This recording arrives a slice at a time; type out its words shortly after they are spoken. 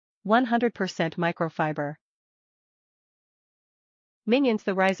100% microfiber. Minions: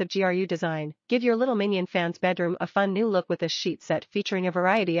 The Rise of GRU Design. Give your little Minion fans' bedroom a fun new look with this sheet set featuring a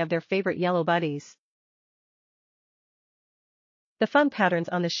variety of their favorite yellow buddies. The fun patterns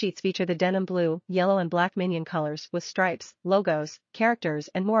on the sheets feature the denim blue, yellow and black Minion colors with stripes, logos, characters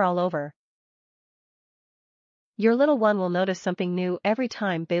and more all over. Your little one will notice something new every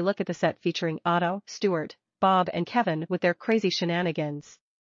time they look at the set featuring Otto, Stuart, Bob and Kevin with their crazy shenanigans.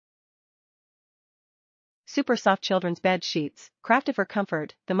 Super soft children's bed sheets. Crafted for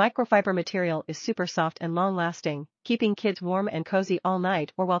comfort, the microfiber material is super soft and long-lasting, keeping kids warm and cozy all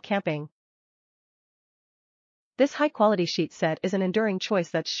night or while camping. This high-quality sheet set is an enduring choice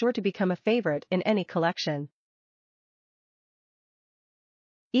that's sure to become a favorite in any collection.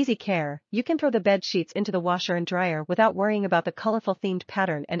 Easy care: you can throw the bed sheets into the washer and dryer without worrying about the colorful themed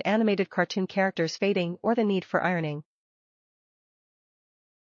pattern and animated cartoon characters fading or the need for ironing.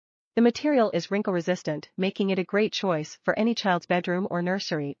 The material is wrinkle-resistant, making it a great choice for any child's bedroom or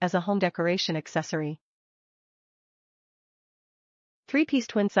nursery as a home decoration accessory. 3-piece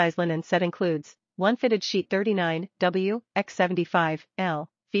twin-size linen set includes one fitted sheet 39W x 75L,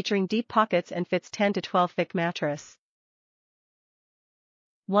 featuring deep pockets and fits 10 to 12 thick mattress.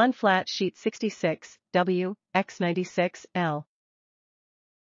 One flat sheet 66W x 96L.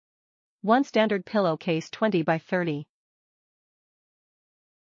 One standard pillowcase 20 by 30.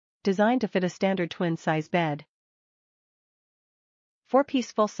 Designed to fit a standard twin-size bed.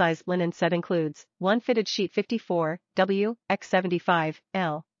 4-piece full-size linen set includes one fitted sheet 54W x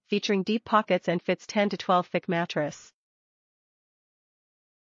 75L, featuring deep pockets and fits 10 to 12 thick mattress.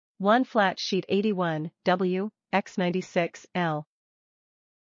 One flat sheet 81W x 96L.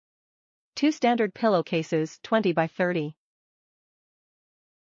 Two standard pillowcases 20 by 30.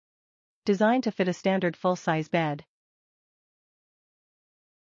 Designed to fit a standard full-size bed.